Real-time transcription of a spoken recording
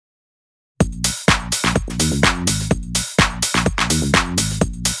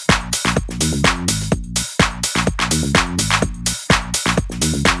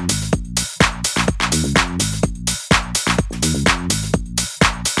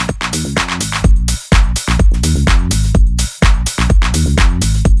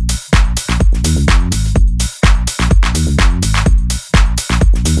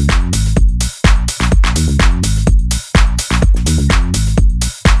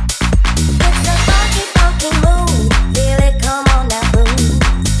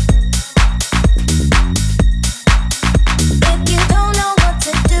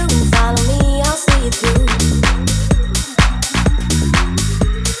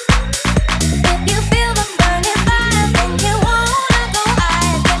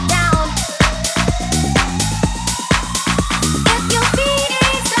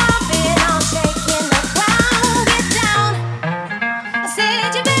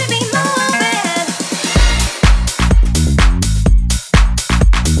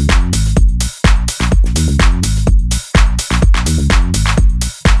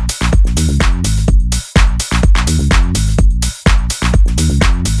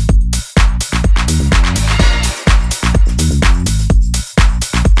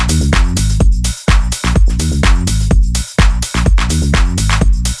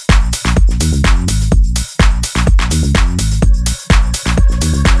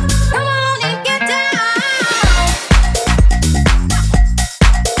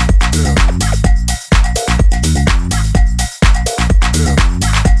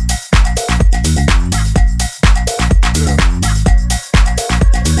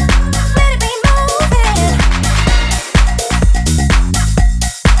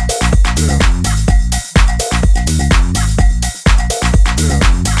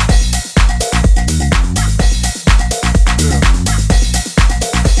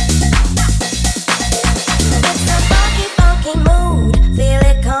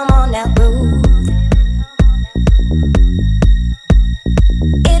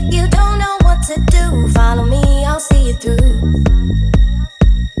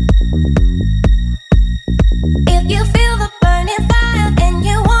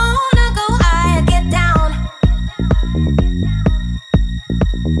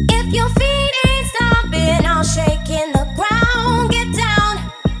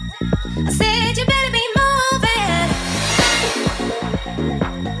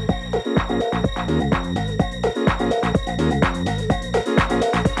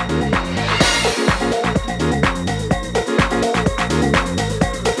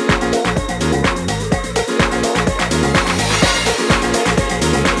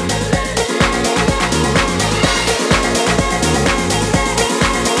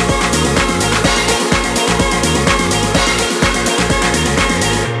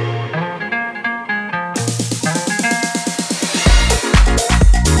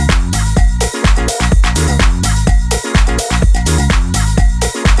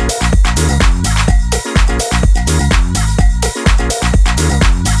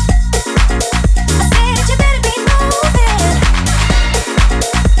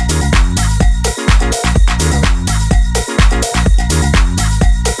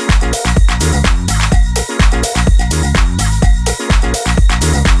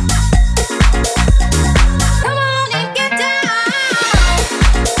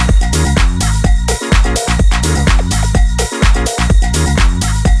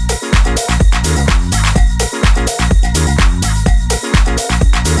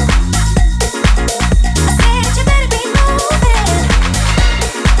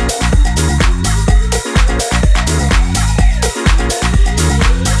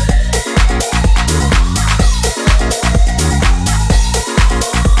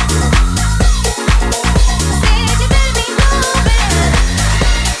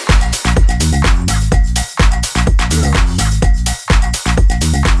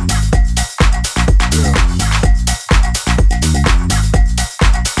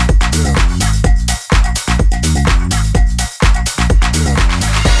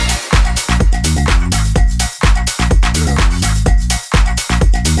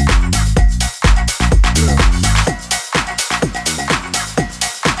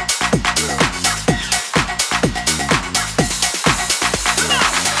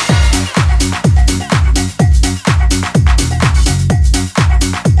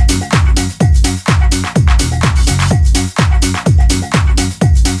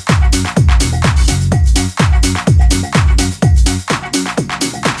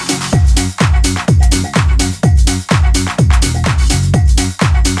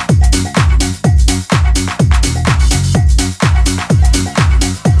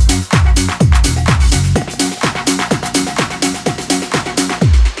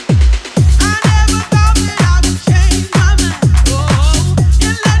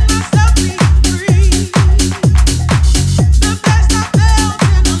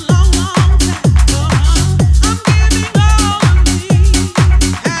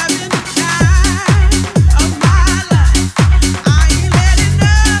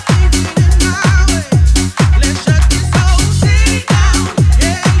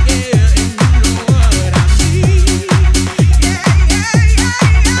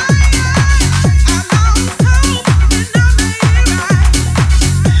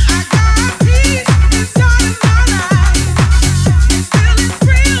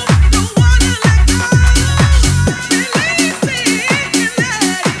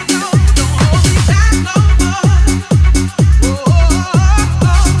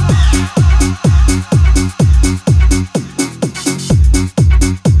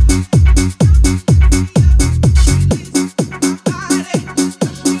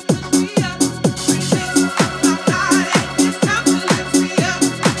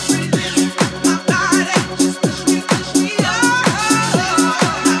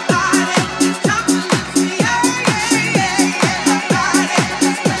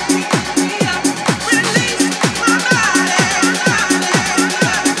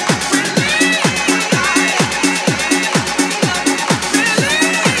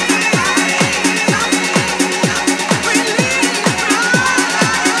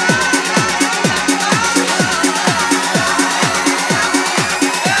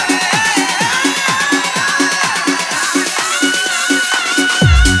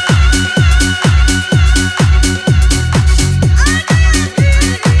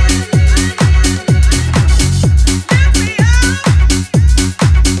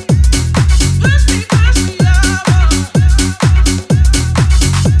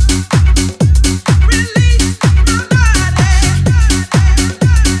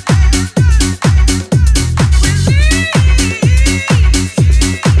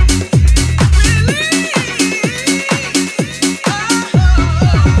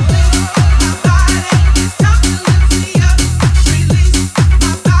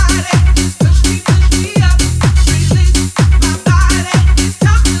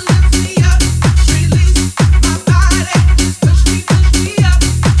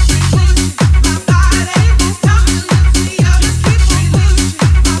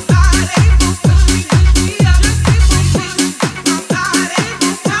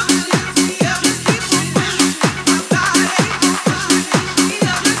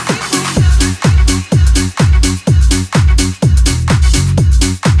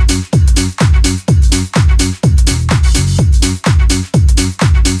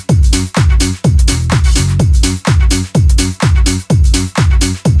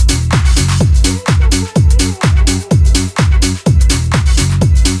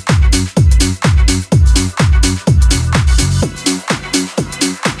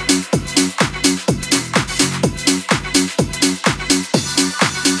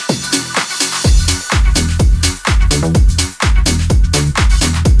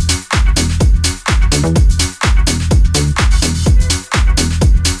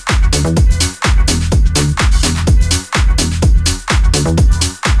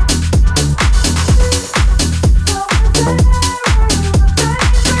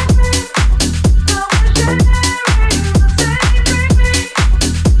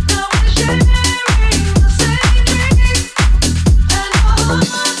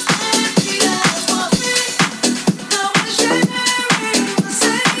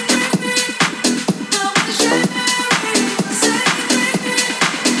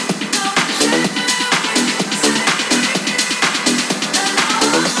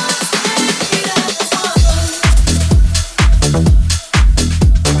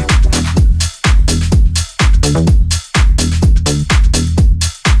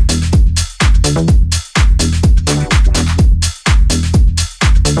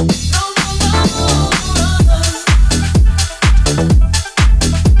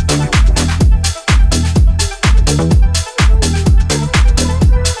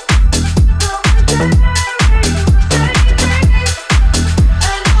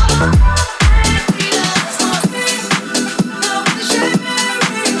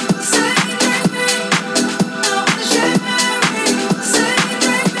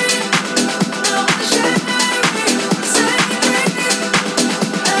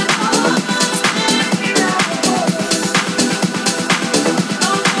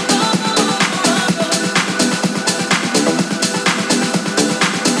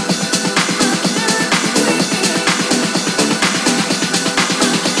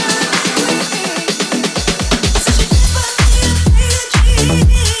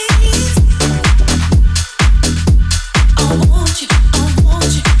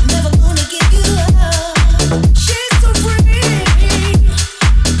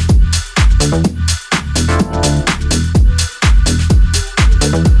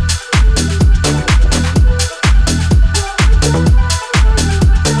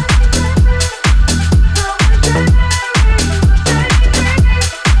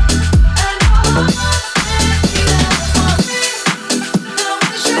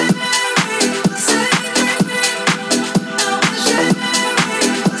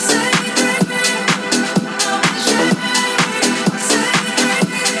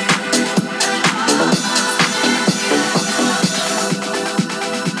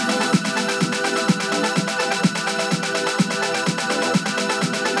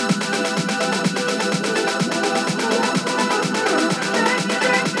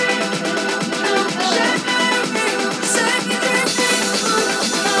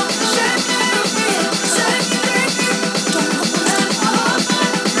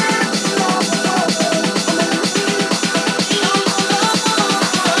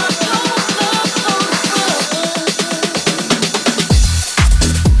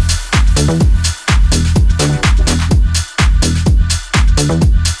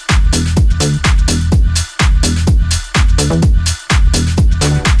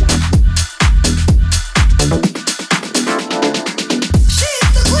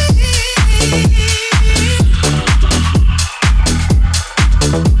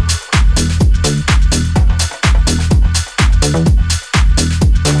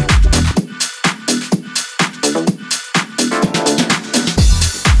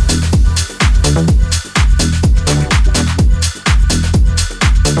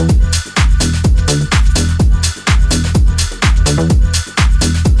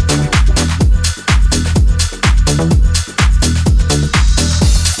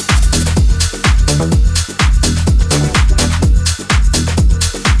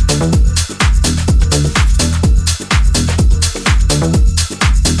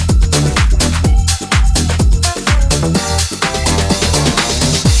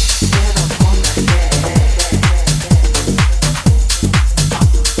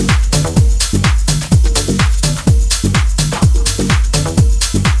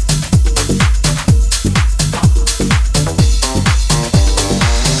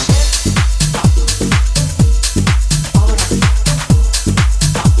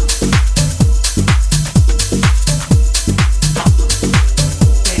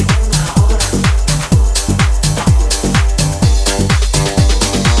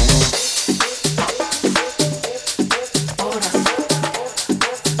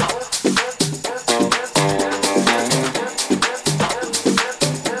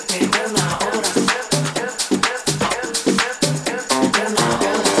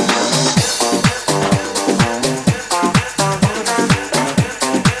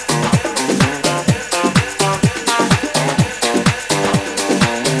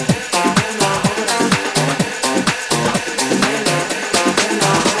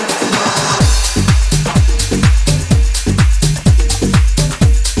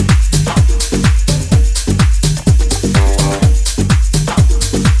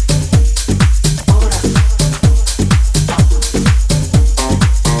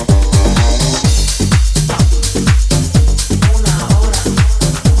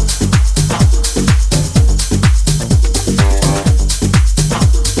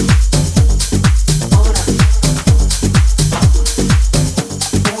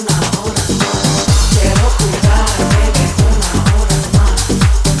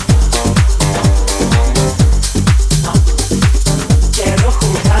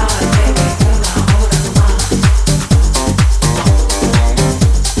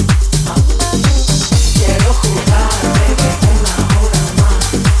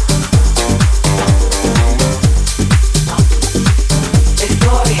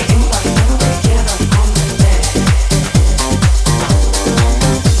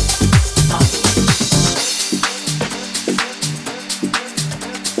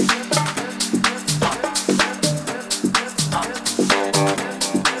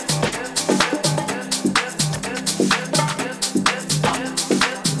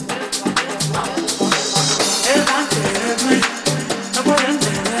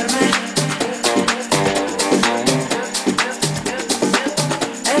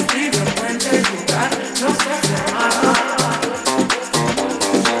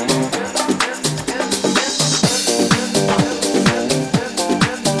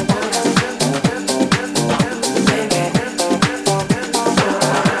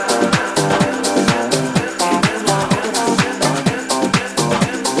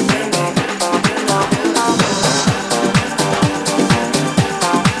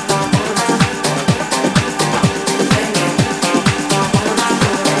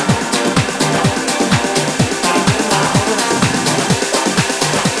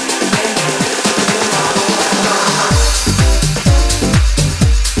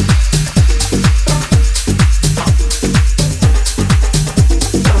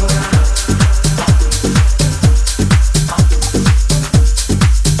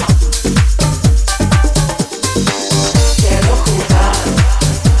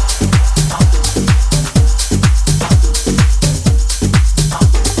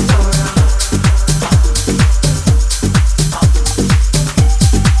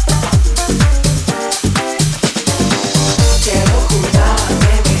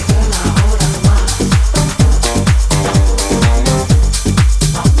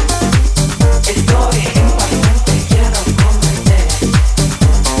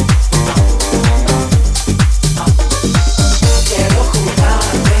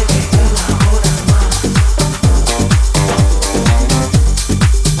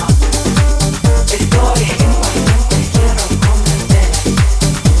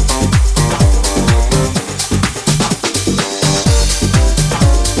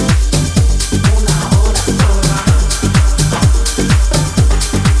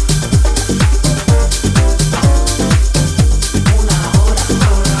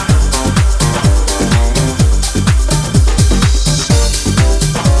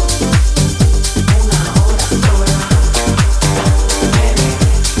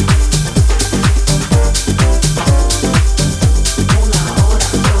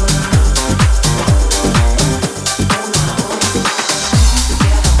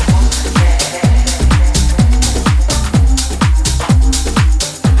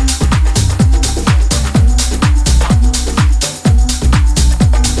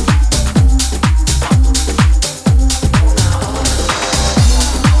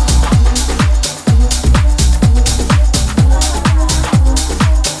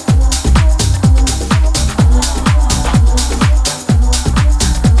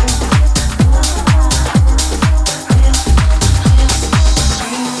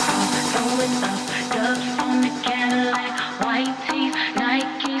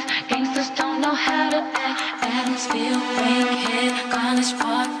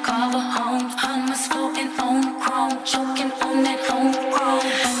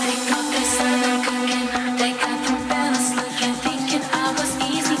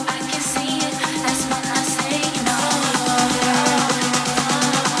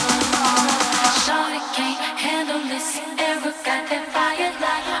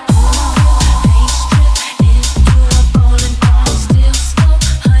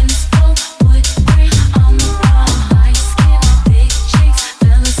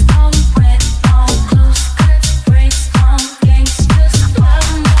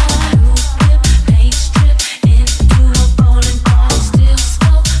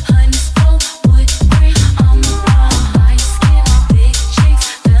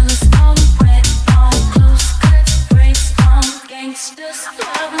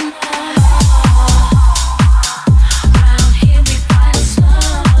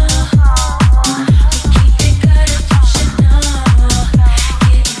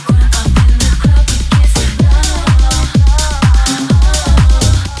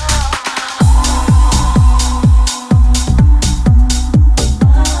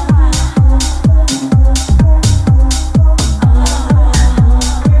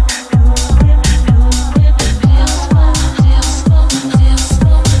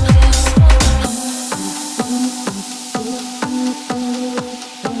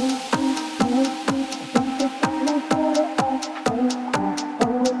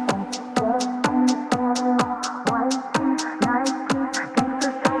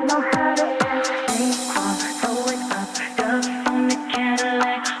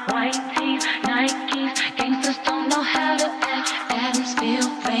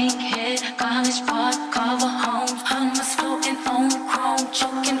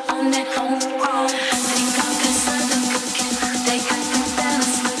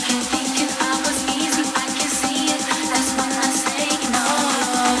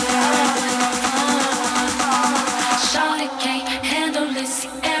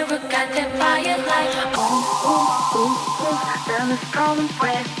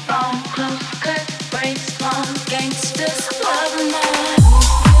Breath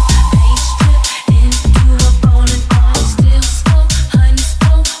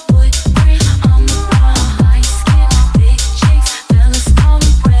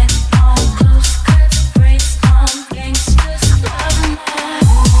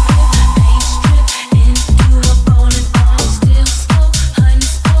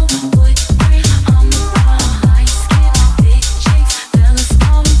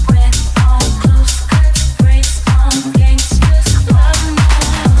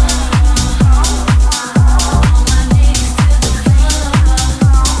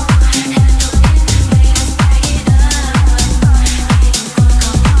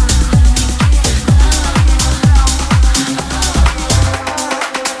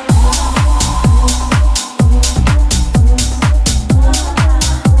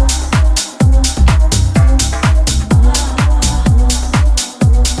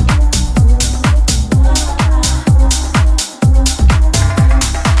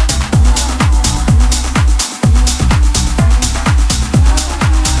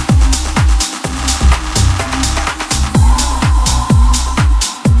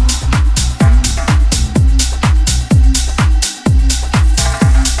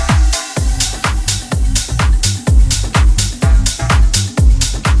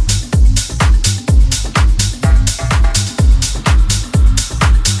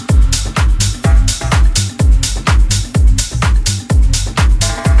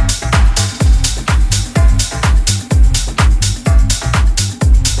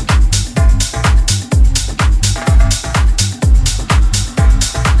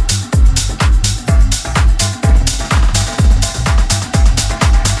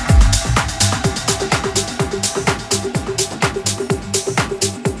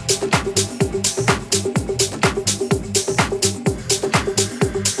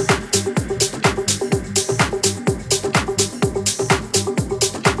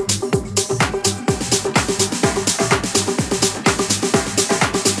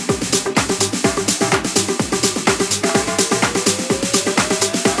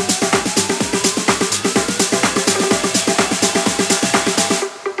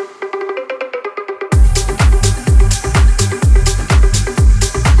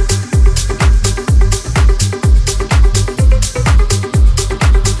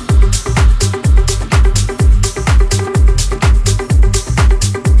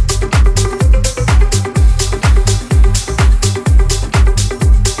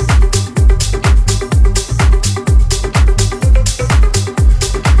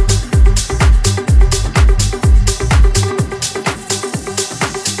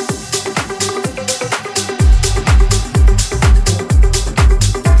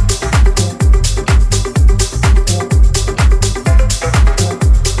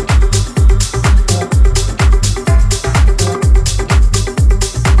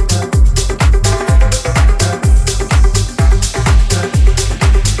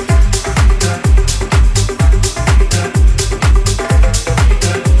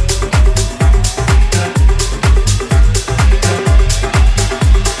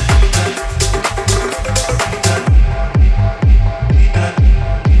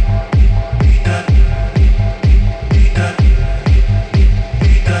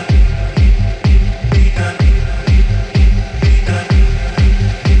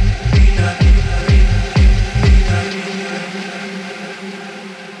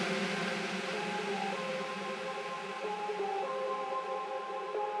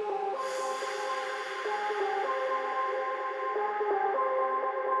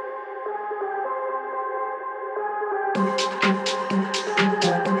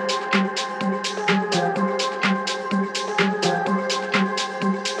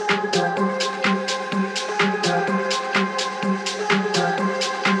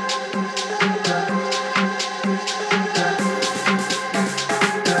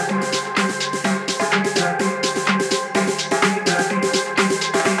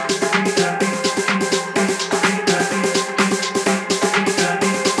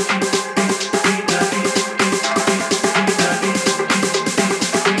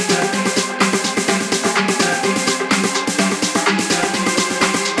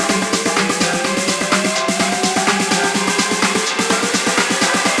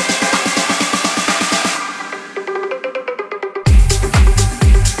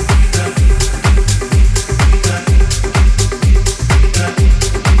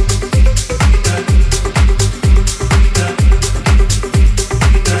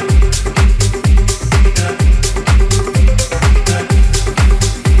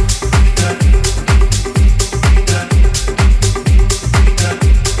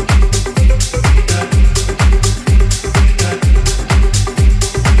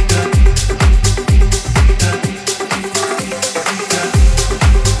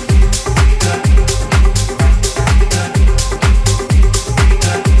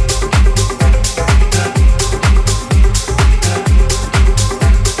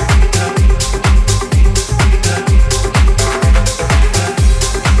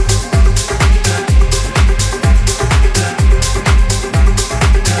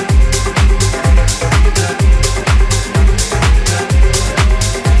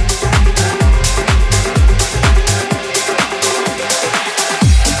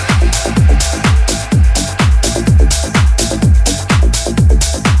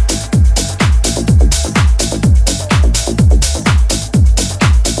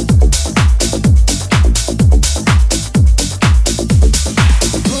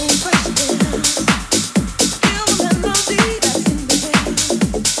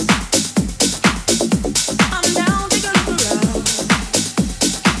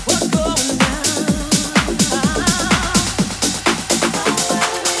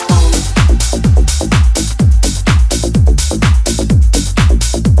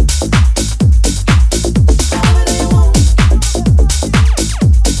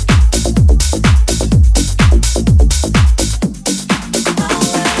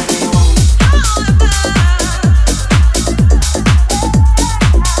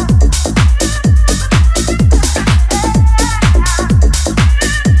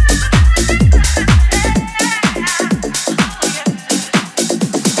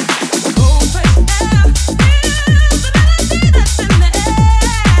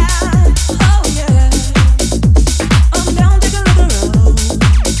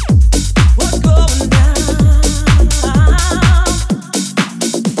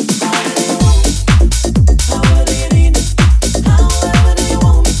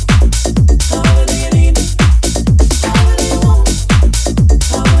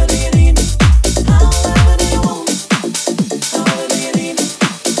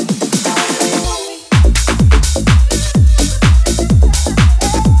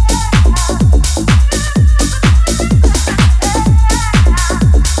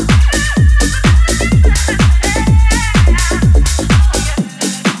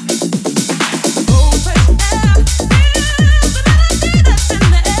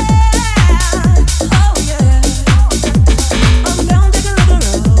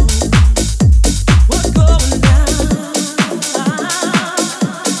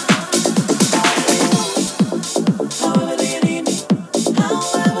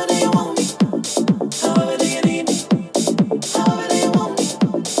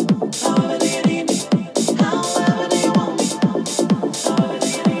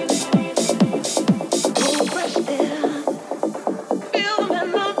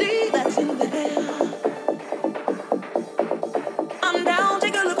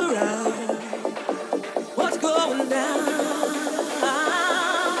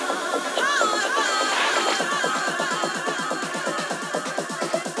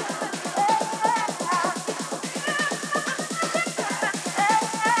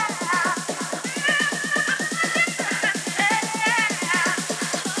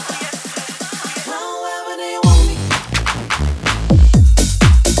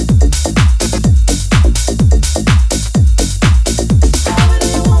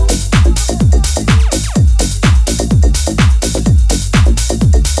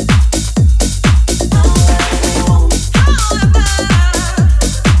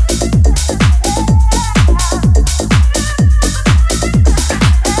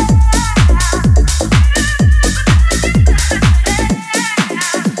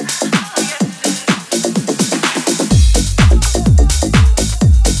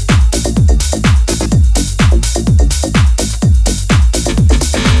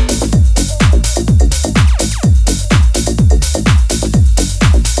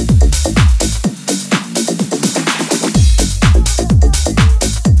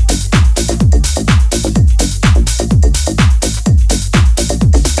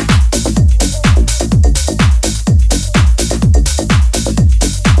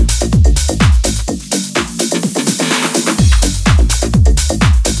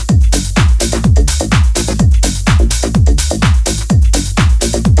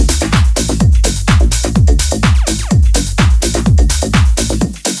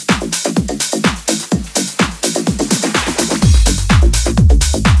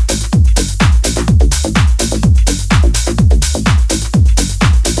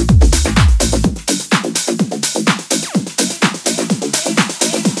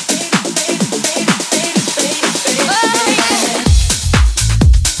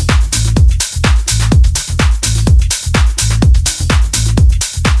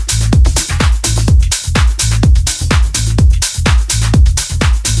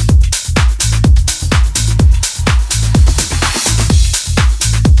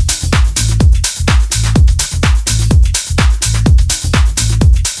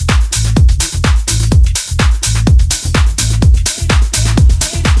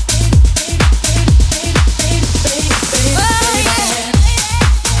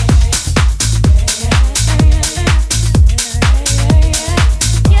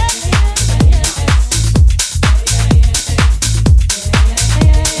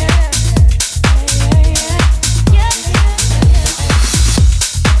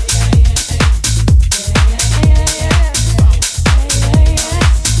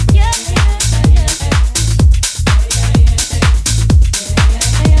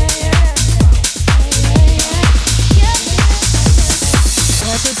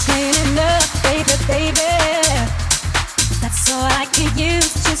ain't enough, baby, baby. That's all I could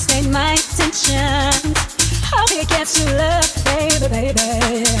use to stay my attention. How to get to love, baby,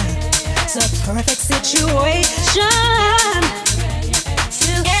 baby. It's a perfect situation.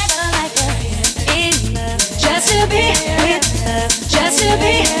 Together like a in love. Just to be with love. Just to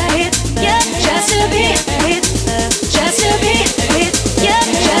be with you. Just to be with love. Just to be with you.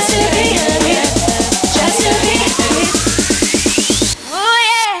 Just to be with love. Just to be with. Oh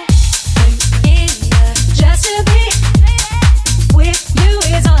yeah. In love. Just to be with you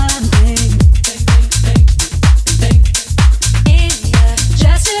is all I'm thinking. In love.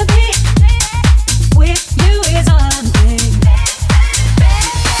 Just to be with you is all I'm thinking.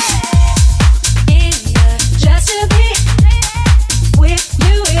 In love. Just to be with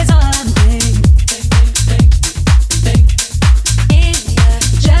you is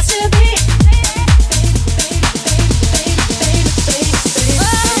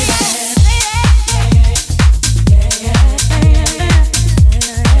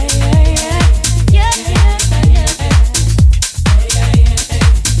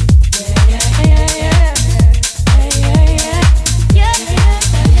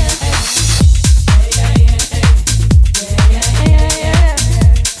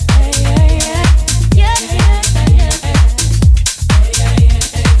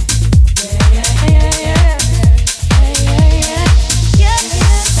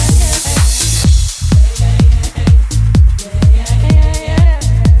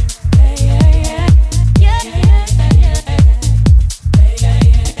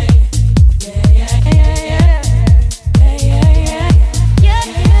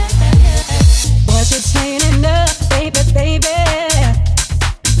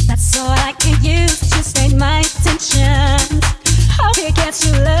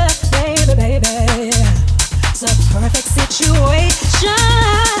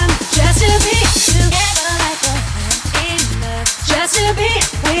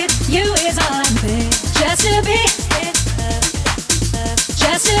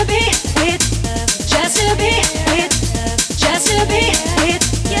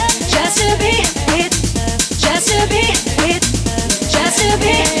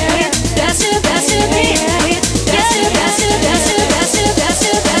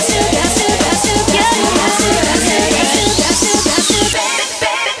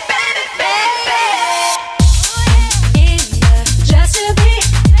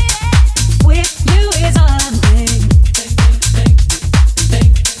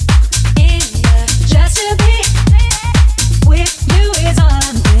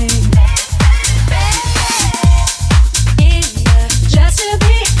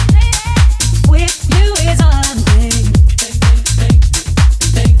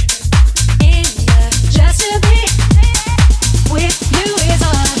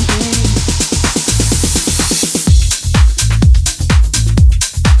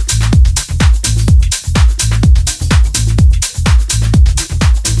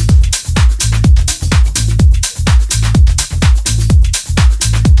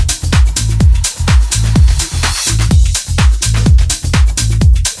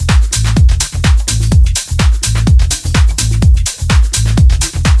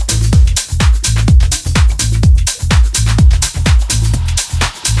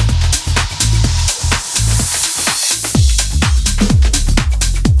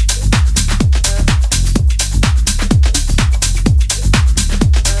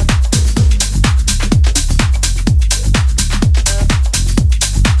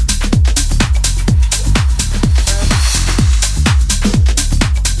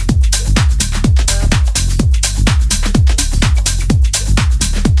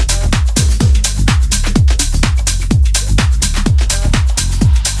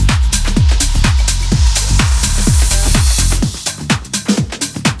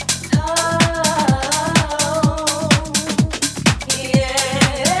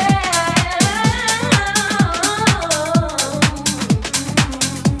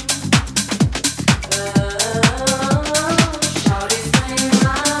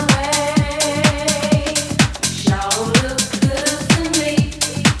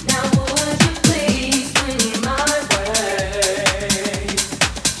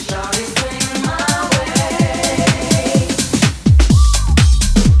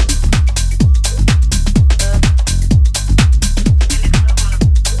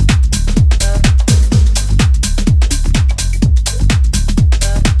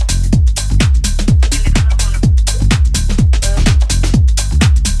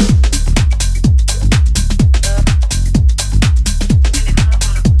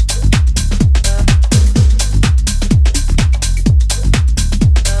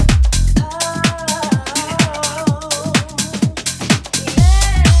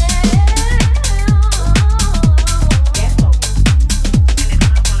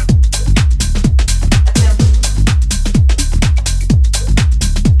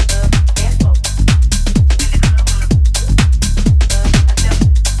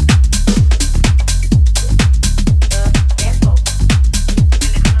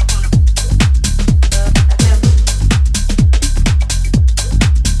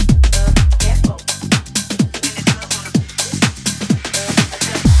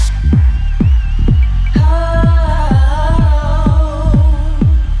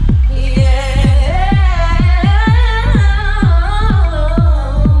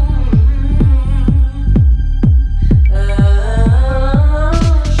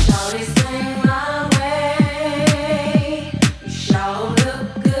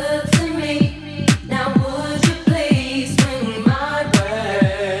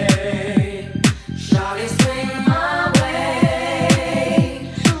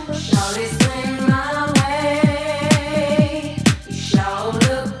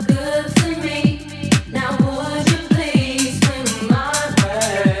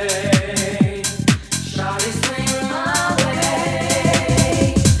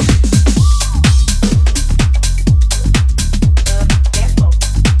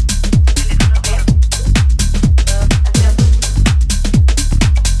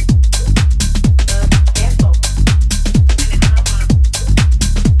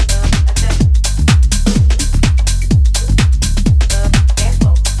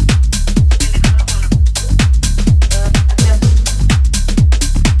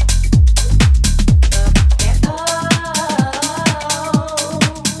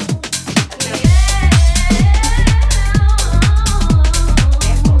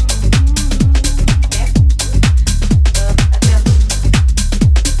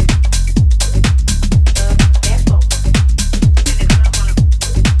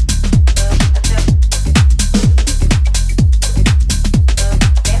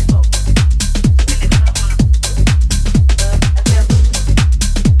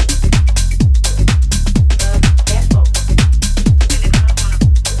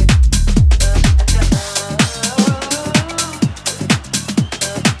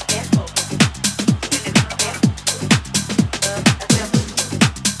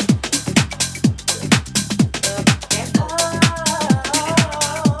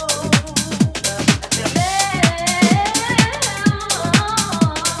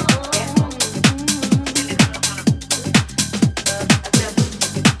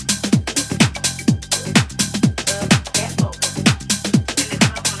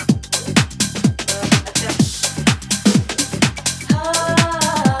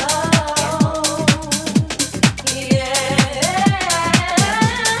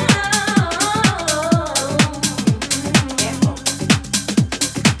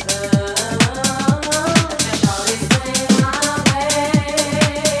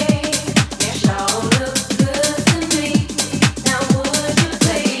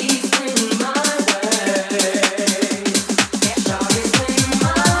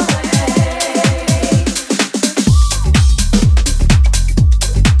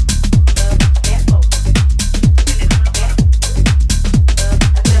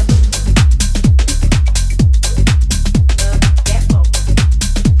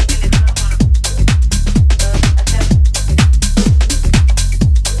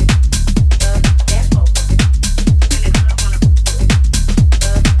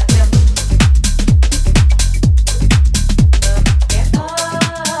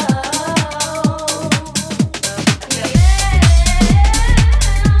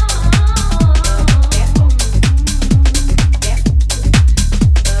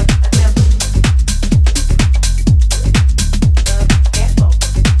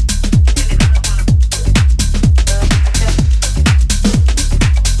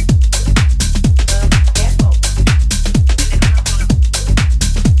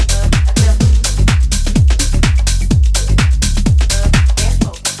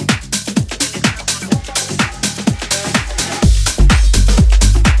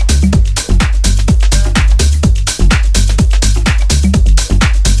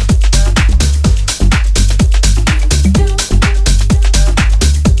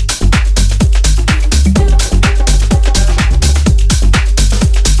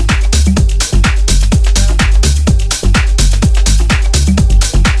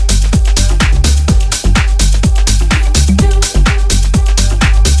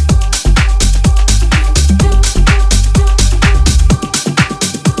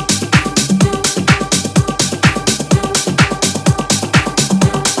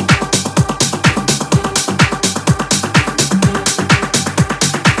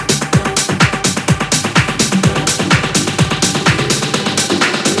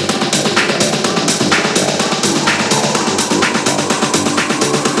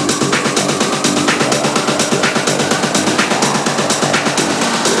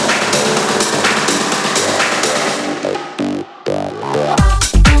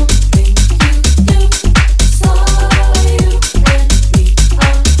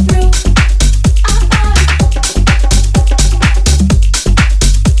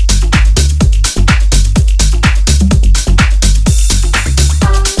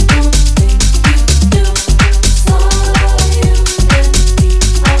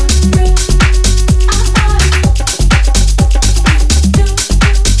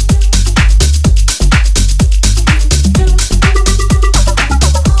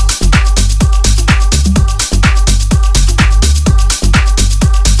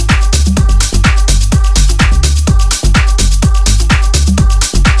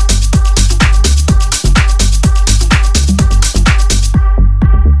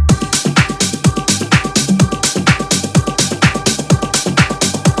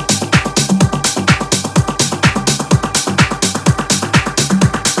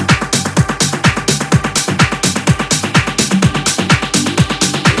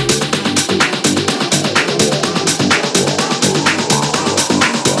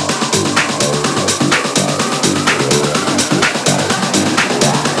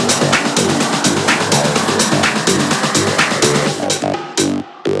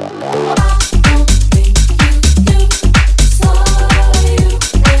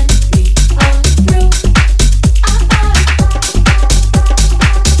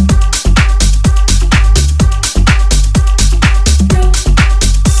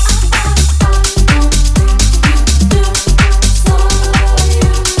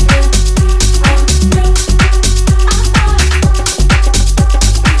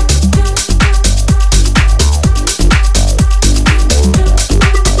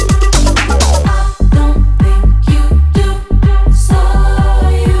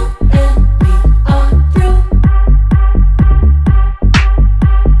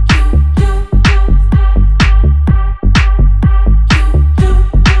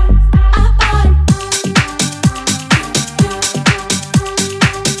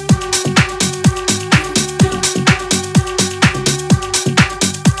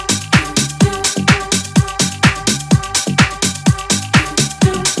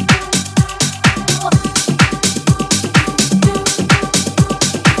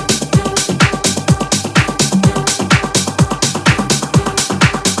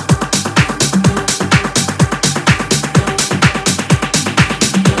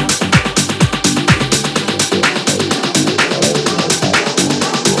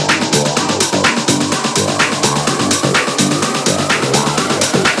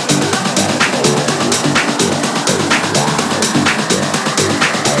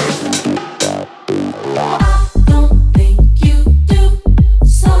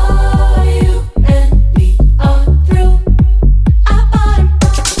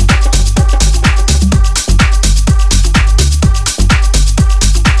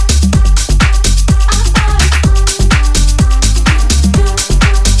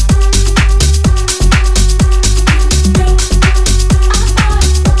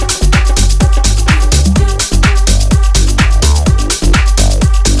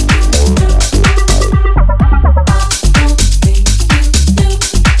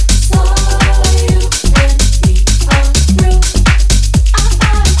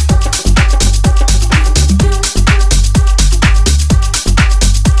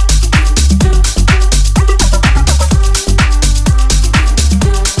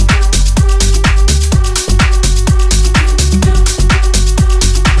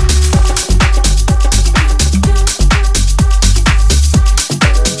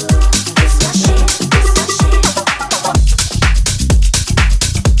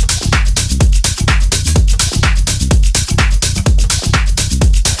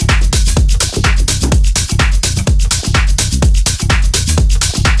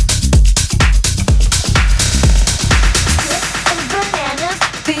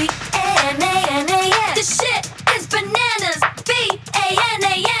B-A-N-A-N-A-S. This shit is bananas.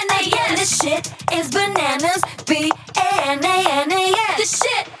 B-A-N-A-N-A-S. This shit is bananas. B-A-N-A-N-A-S. This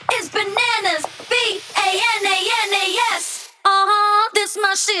shit is bananas. B-A-N-A-N-A-S. This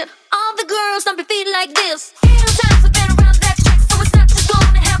my shit. All the girls stomp your feet like this. Few times I've been around that track, so it's not just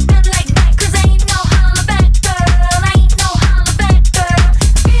gonna happen like that. 'Cause ain't no holla back, girl. Ain't no holla back, girl.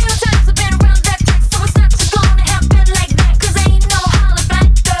 Few times I've been around that track, so it's not just gonna happen like that. 'Cause ain't no holla back,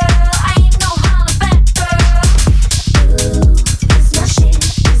 girl. Ain't no holla back, girl. Ooh, this my shit.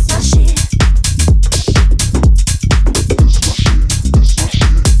 This my shit.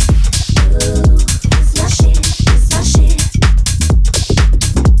 Ooh, this my shit. This my shit.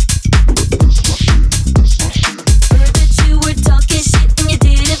 Heard that you were talking shit and you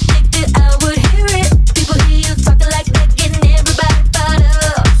didn't think that I would hear it. People hear you talking like that, getting everybody fired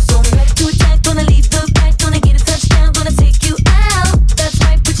up. So I'm ready to attack, gonna leave the fight, gonna get a touchdown, gonna take you out. That's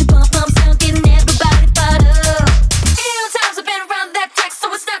right, put your pump pumps down, getting everybody fired up. Few times I've been around that track,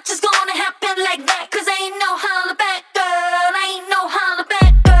 so it's not just gonna happen like that. 'Cause ain't no holla back, girl. Ain't no holla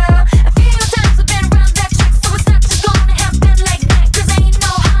back, girl. A few times I've been around that track, so it's not just gonna happen like that. 'Cause ain't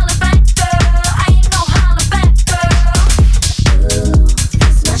no holla back, girl. Ain't no holla back, girl. Ooh,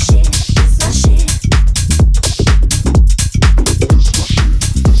 this my shit. This my shit.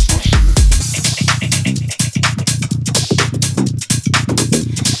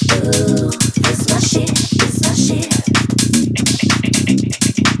 Ooh, this my shit. This my shit.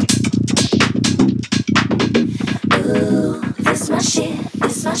 Ooh, this my shit.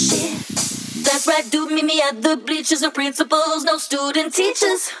 This my shit. That's right, dude, meet me at the bleachers. No principals, no student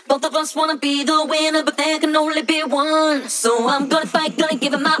teachers. Both of us wanna be the winner, but there can only be one. So I'm gonna fight, gonna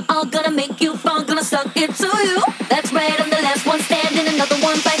give it my all, gonna make you fall, gonna suck it to you. That's right, I'm the last one standing, another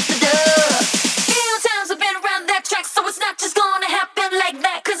one bites the dust. Few times I've been around that track, so it's not just gonna happen like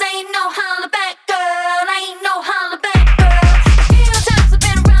that. 'Cause ain't no holla back, girl. Ain't no holla back, girl. Few times I've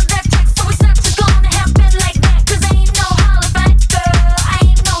been around that track, so it's not just gonna happen like that. 'Cause ain't no holla back, girl.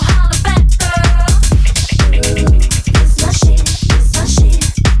 Ain't no holla back, girl. Ooh, this my shit. This my shit.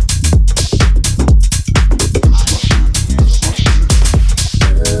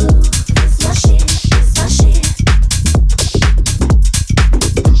 Ooh, this my shit. This my shit.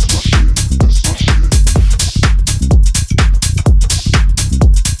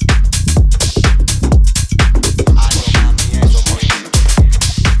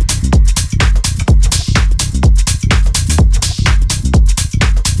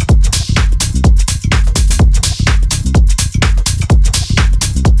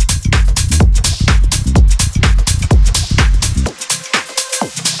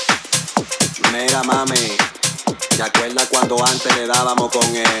 Mira mami, ¿te acuerdas cuando antes le dábamos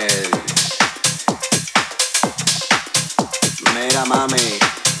con él? Mira mami,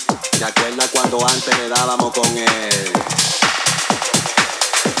 ¿te acuerdas cuando antes le dábamos con él?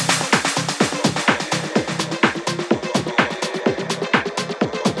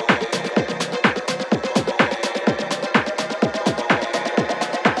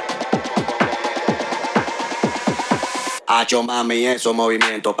 Hacho mami, esos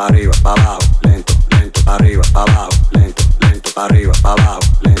movimientos pa' arriba, pa' abajo, lento, lento, pa' arriba, pa' abajo, lento, lento, pa' arriba, pa' abajo,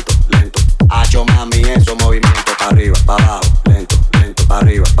 lento, lento. Hacho mami, esos movimientos pa' arriba, pa' abajo, lento, lento, pa'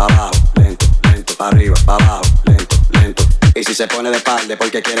 arriba, pa' abajo, lento, lento, pa' arriba, pa' abajo, lento, lento. Y si se pone de espalda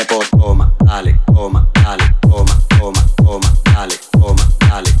porque quiere pot, toma, dale, toma, dale, toma, toma, toma, dale, toma,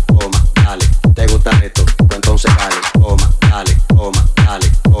 dale, toma, dale. ¿Te gusta esto? Pues entonces dale, toma, dale, toma,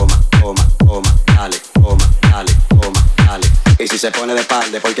 dale, toma, toma, toma, dale, toma, dale, toma, dale. Y si se pone de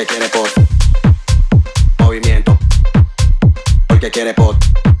espalda porque quiere pot, movimiento, porque quiere pot,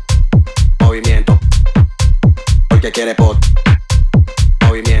 movimiento, porque quiere pot,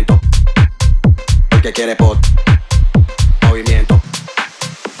 movimiento, porque quiere pot, movimiento,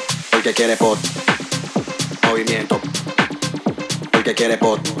 porque quiere pot, movimiento, porque quiere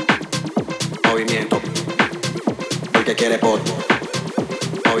pot, movimiento, porque quiere pot,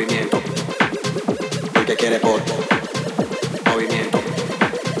 movimiento, porque quiere pot, movimiento,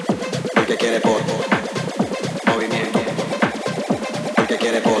 porque quiere pot, movimiento, porque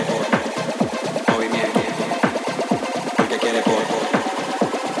quiere pot, movimiento, porque quiere pot,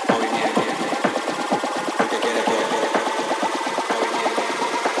 movimiento, porque quiere pot, movimiento,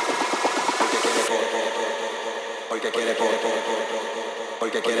 porque quiere pot,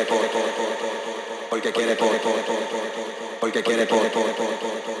 porque quiere pot, porque quiere pot, porque quiere pot,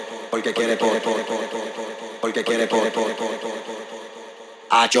 porque quiere pot, porque quiere pot.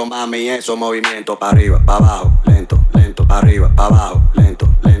 Hacho mami, esos movimientos pa' arriba, pa' abajo, lento, lento, pa' arriba, pa' abajo, lento,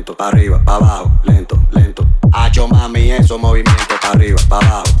 lento, pa' arriba, pa' abajo, lento, lento. Hacho mami, esos movimientos pa' arriba, pa'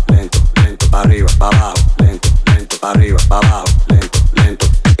 abajo, lento, lento, pa' arriba, pa' abajo, lento, lento, pa' arriba, pa' abajo, lento, lento.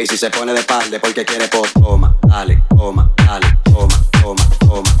 Y si se pone de espalda porque quiere toma, dale, toma, dale, toma, toma,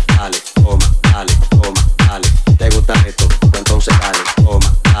 toma, dale, toma, dale, toma, dale. ¿Te gusta esto? Pues entonces dale,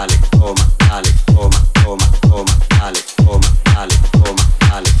 toma, dale, toma, dale, toma, toma, toma, dale, toma, dale, toma,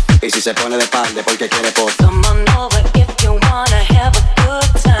 dale. Y si se pone de espalda porque quiere Come on over if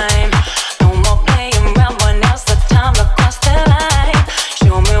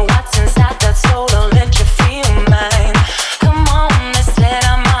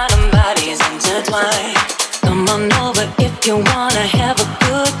you wanna have a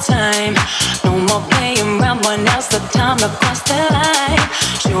good time. No more playing around when now's the time to cross the line.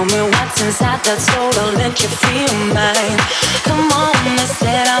 Show me what's inside that soul, I'll let you feel mine. Come on, let's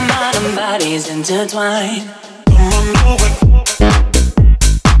let our mind and bodies intertwine.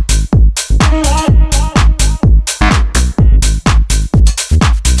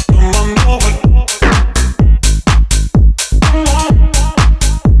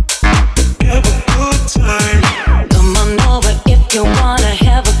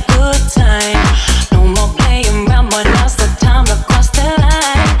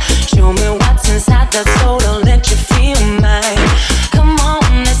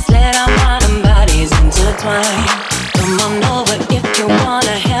 Come on over if you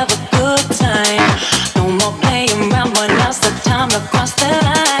wanna have a good time. No more playing around when now's the time to cross the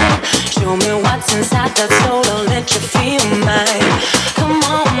line. Show me what's inside that soul, I'll let you feel mine. Come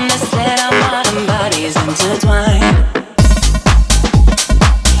on, let's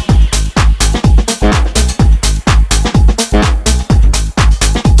let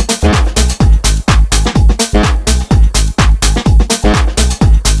our mind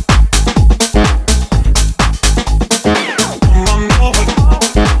and bodies intertwine. Come on over.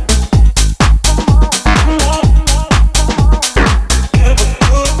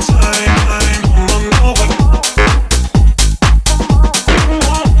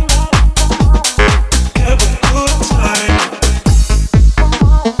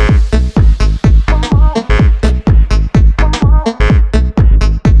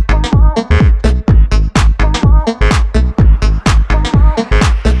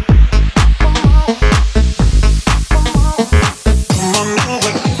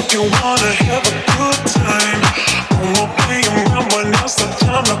 Wanna have a good time. No more playing around when now's the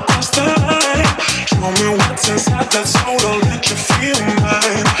time to